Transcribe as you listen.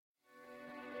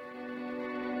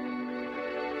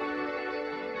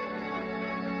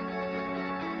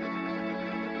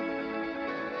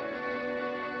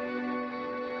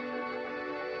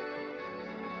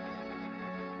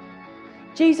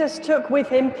Jesus took with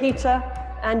him Peter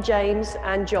and James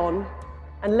and John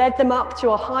and led them up to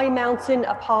a high mountain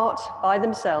apart by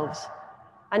themselves,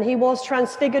 and he was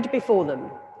transfigured before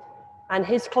them, and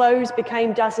his clothes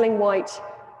became dazzling white,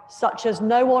 such as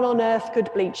no one on earth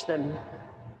could bleach them.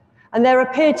 And there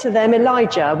appeared to them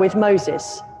Elijah with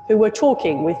Moses, who were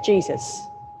talking with Jesus.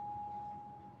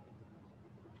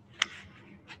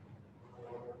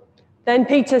 Then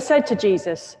Peter said to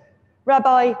Jesus,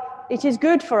 "Rabbi, it is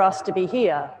good for us to be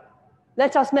here.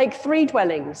 Let us make 3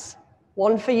 dwellings,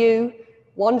 one for you,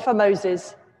 one for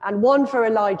Moses, and one for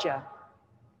Elijah."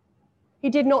 He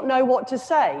did not know what to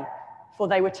say, for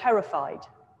they were terrified.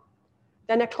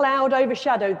 Then a cloud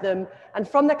overshadowed them, and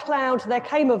from the cloud there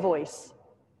came a voice,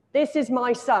 "This is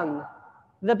my son,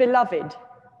 the beloved.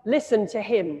 Listen to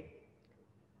him."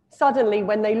 Suddenly,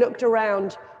 when they looked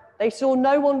around, they saw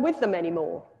no one with them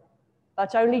anymore,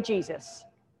 but only Jesus.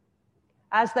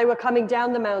 As they were coming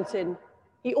down the mountain,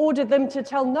 he ordered them to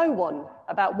tell no one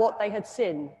about what they had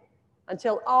seen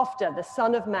until after the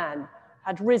Son of Man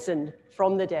had risen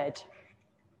from the dead.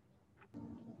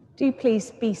 Do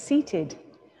please be seated.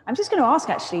 I'm just going to ask,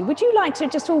 actually, would you like to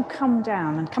just all come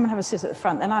down and come and have a sit at the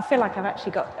front? Then I feel like I've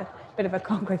actually got a bit of a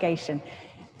congregation.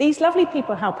 These lovely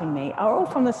people helping me are all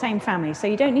from the same family, so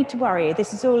you don't need to worry.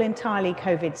 This is all entirely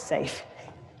COVID safe.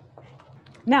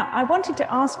 Now, I wanted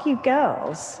to ask you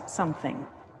girls something.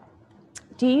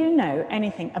 Do you know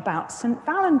anything about St.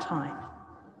 Valentine?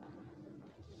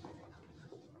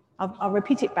 I'll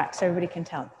repeat it back so everybody can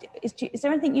tell. Is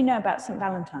there anything you know about St.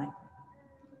 Valentine?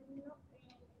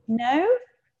 No?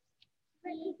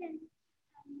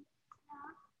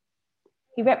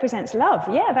 He represents love.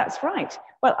 Yeah, that's right.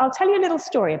 Well, I'll tell you a little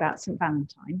story about St.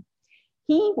 Valentine.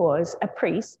 He was a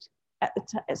priest at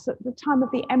the time of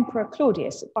the Emperor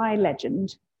Claudius, by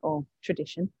legend or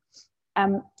tradition.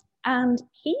 And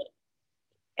he,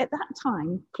 at that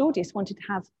time, Claudius wanted to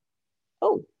have,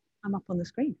 oh, I'm up on the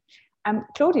screen.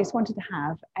 Claudius wanted to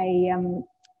have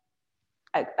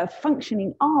a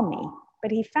functioning army, but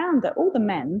he found that all the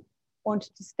men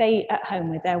wanted to stay at home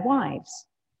with their wives.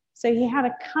 So he had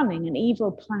a cunning and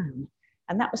evil plan,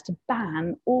 and that was to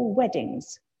ban all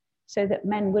weddings so that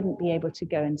men wouldn't be able to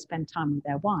go and spend time with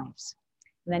their wives.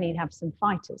 And then he'd have some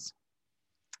fighters.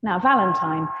 Now,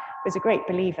 Valentine was a great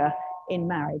believer in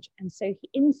marriage, and so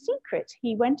in secret,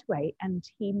 he went away and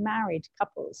he married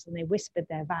couples, and they whispered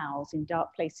their vows in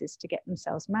dark places to get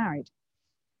themselves married.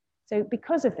 So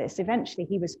because of this, eventually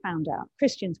he was found out.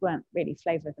 Christians weren't really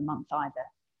flavor of the month either,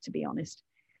 to be honest.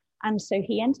 And so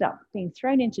he ended up being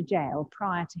thrown into jail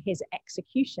prior to his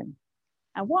execution.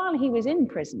 And while he was in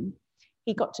prison,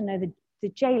 he got to know the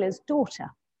jailer's daughter.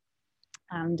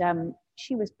 And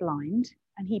she was blind,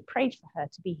 and he prayed for her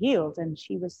to be healed, and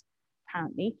she was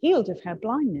apparently healed of her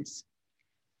blindness.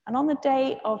 And on the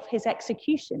day of his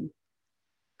execution,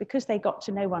 because they got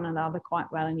to know one another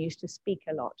quite well and used to speak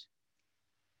a lot,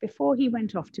 before he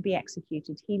went off to be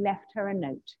executed, he left her a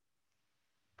note,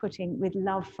 putting, "With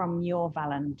love from your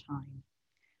Valentine."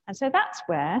 And so that's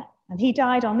where, and he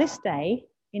died on this day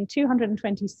in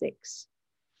 226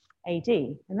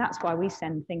 AD. And that's why we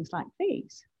send things like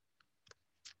these.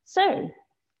 So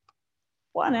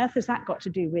what on earth has that got to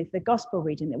do with the gospel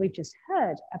reading that we've just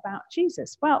heard about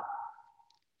Jesus? Well,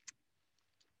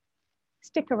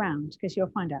 stick around because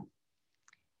you'll find out.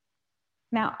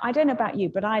 Now, I don't know about you,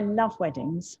 but I love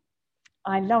weddings.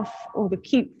 I love all the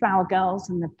cute flower girls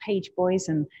and the page boys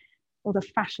and all the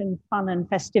fashion, fun and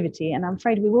festivity. And I'm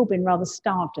afraid we've all been rather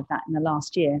starved of that in the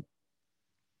last year.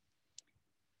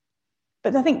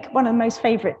 But I think one of the most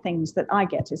favourite things that I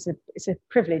get is a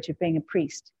privilege of being a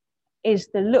priest, is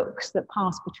the looks that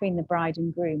pass between the bride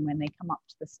and groom when they come up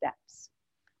to the steps.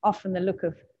 Often the look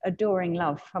of adoring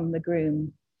love from the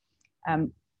groom.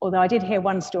 Although I did hear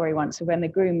one story once of when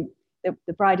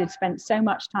the bride had spent so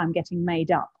much time getting made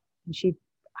up, and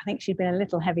I think she'd been a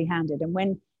little heavy-handed, and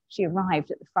when she arrived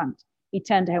at the front, he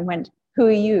turned to her and went, "Who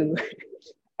are you?"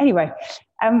 Anyway,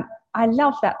 I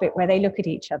love that bit where they look at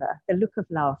each other. The look of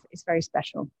love is very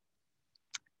special.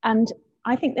 And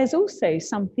I think there's also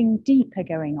something deeper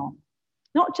going on,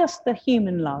 not just the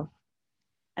human love,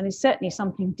 and there's certainly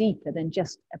something deeper than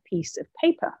just a piece of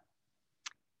paper.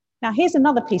 Now, here's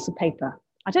another piece of paper.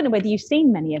 I don't know whether you've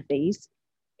seen many of these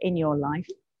in your life.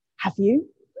 Have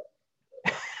you?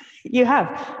 You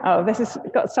have? Oh, this has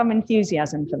got some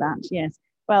enthusiasm for that, yes.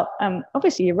 Well,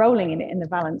 obviously you're rolling in it in the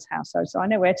Valence household, so I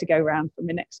know where to go round for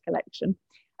my next collection.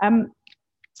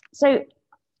 So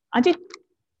I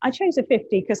chose a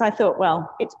 50 because I thought,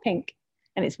 well, it's pink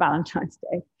and it's Valentine's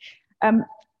Day.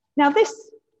 Now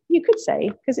this, you could say,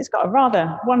 because it's got a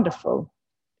rather wonderful,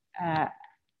 I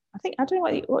don't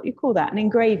know what you call that, an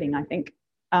engraving, I think.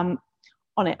 on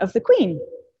it of the Queen.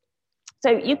 So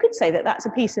you could say that that's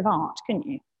a piece of art, couldn't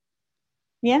you?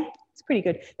 Yeah, it's pretty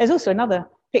good. There's also another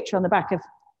picture on the back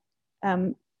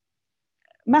of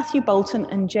Matthew Bolton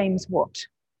and James Watt.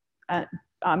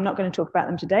 I'm not going to talk about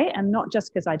them today, and not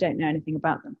just because I don't know anything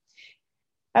about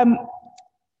them.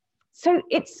 So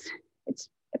it's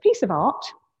a piece of art.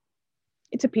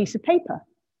 It's a piece of paper.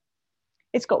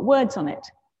 It's got words on it.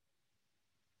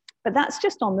 But that's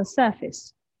just on the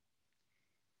surface.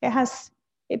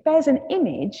 It bears an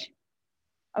image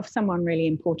of someone really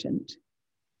important.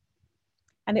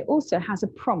 And it also has a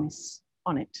promise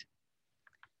on it.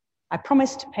 I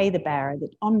promise to pay the bearer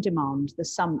that on demand the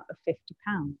sum of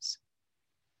 £50.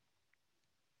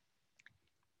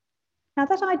 Now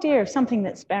that idea of something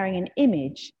that's bearing an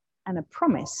image and a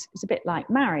promise is a bit like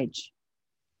marriage.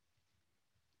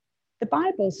 The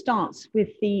Bible starts with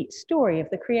the story of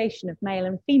the creation of male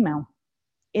and female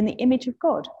in the image of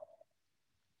God.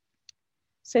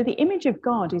 So the image of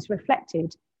God is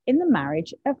reflected in the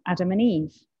marriage of Adam and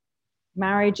Eve.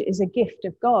 Marriage is a gift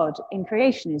of God in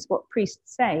creation, is what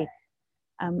priests say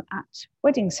at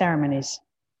wedding ceremonies.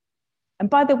 And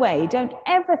by the way, don't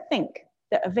ever think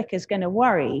that a vicar's going to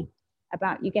worry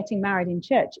about you getting married in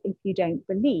church if you don't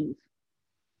believe.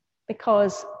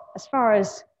 Because as far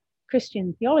as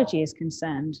Christian theology is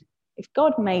concerned, if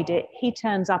God made it, he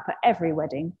turns up at every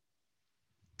wedding.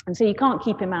 And so you can't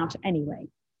keep him out anyway.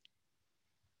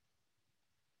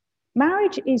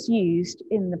 Marriage is used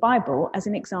in the Bible as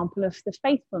an example of the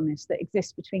faithfulness that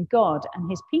exists between God and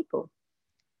his people.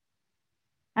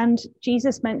 And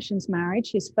Jesus mentions marriage.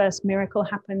 His first miracle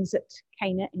happens at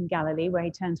Cana in Galilee, where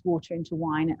he turns water into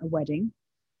wine at a wedding.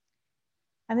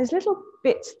 And there's little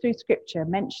bits through scripture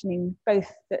mentioning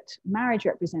both that marriage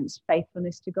represents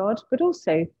faithfulness to God, but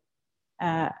also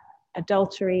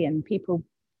adultery and people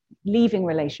leaving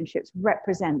relationships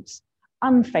represents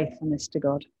unfaithfulness to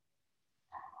God.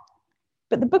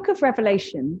 But the book of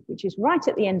Revelation, which is right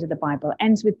at the end of the Bible,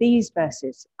 ends with these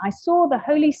verses. I saw the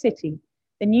holy city,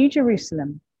 the New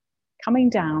Jerusalem, coming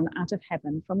down out of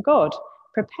heaven from God,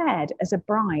 prepared as a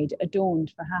bride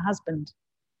adorned for her husband.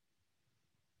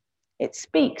 It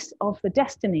speaks of the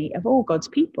destiny of all God's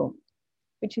people,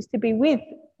 which is to be with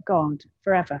God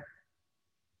forever.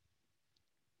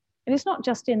 And it's not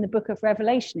just in the book of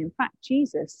Revelation. In fact,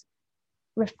 Jesus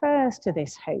refers to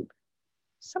this hope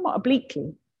somewhat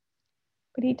obliquely,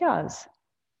 but he does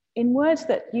in words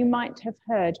that you might have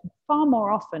heard far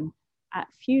more often at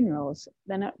funerals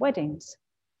than at weddings.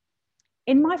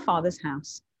 In my Father's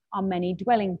house are many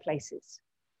dwelling places.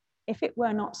 If it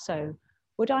were not so,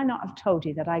 would I not have told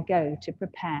you that I go to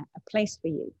prepare a place for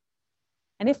you?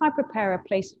 And if I prepare a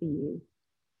place for you,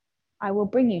 I will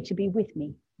bring you to be with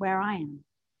me where I am.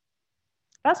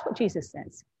 That's what Jesus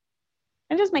says.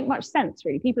 And it doesn't make much sense,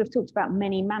 really. People have talked about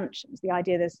many mansions, the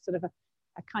idea there's sort of a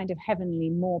kind of heavenly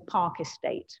Moore Park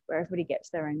estate where everybody gets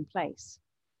their own place.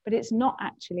 But it's not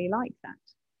actually like that.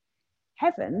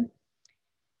 Heaven,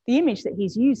 the image that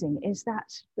he's using is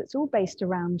that's all based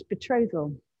around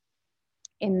betrothal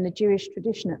in the Jewish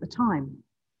tradition at the time,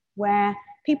 where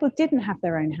people didn't have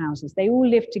their own houses. They all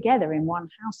lived together in one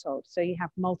household. So you have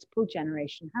multiple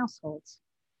generation households.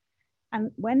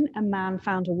 And when a man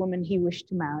found a woman he wished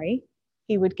to marry,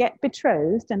 he would get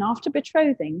betrothed. And after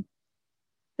betrothing,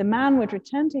 the man would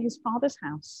return to his father's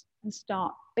house and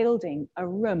start building a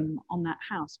room on that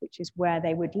house, which is where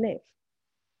they would live.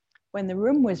 When the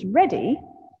room was ready,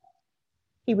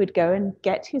 he would go and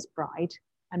get his bride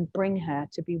and bring her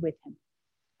to be with him.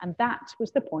 And that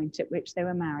was the point at which they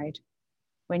were married,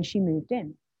 when she moved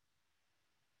in.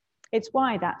 It's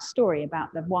why that story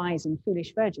about the wise and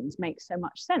foolish virgins makes so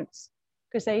much sense,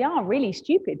 because they are really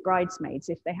stupid bridesmaids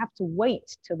if they have to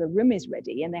wait till the room is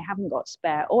ready and they haven't got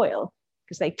spare oil,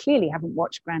 because they clearly haven't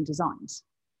watched Grand Designs.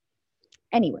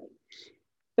 Anyway,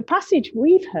 the passage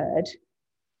we've heard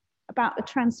about the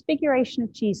transfiguration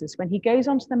of Jesus when he goes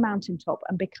onto the mountaintop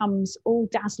and becomes all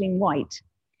dazzling white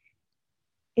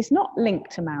is not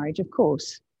linked to marriage, of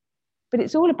course, but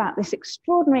it's all about this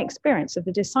extraordinary experience of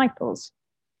the disciples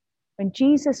when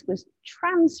Jesus was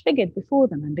transfigured before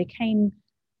them and became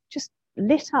just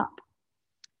lit up,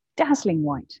 dazzling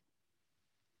white.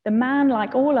 The man,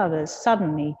 like all others,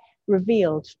 suddenly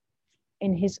revealed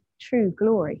in his true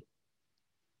glory.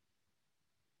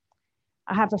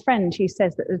 I have a friend who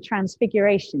says that the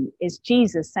transfiguration is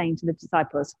Jesus saying to the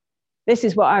disciples, "This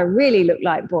is what I really look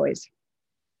like, boys."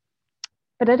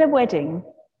 But at a wedding,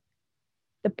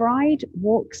 the bride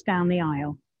walks down the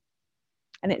aisle,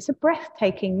 and it's a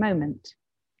breathtaking moment.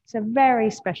 It's a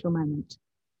very special moment.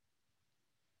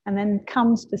 And then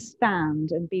comes to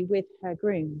stand and be with her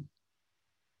groom.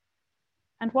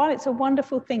 And while it's a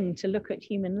wonderful thing to look at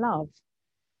human love,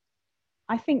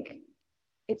 I think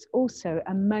it's also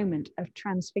a moment of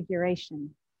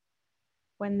transfiguration,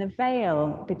 when the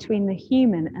veil between the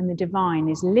human and the divine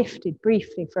is lifted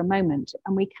briefly for a moment,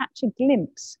 and we catch a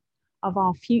glimpse of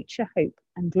our future hope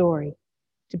and glory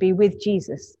to be with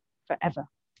Jesus forever.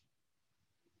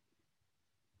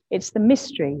 It's the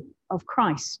mystery of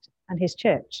Christ and his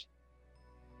church,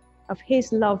 of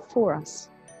his love for us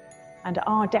and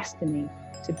our destiny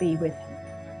to be with him.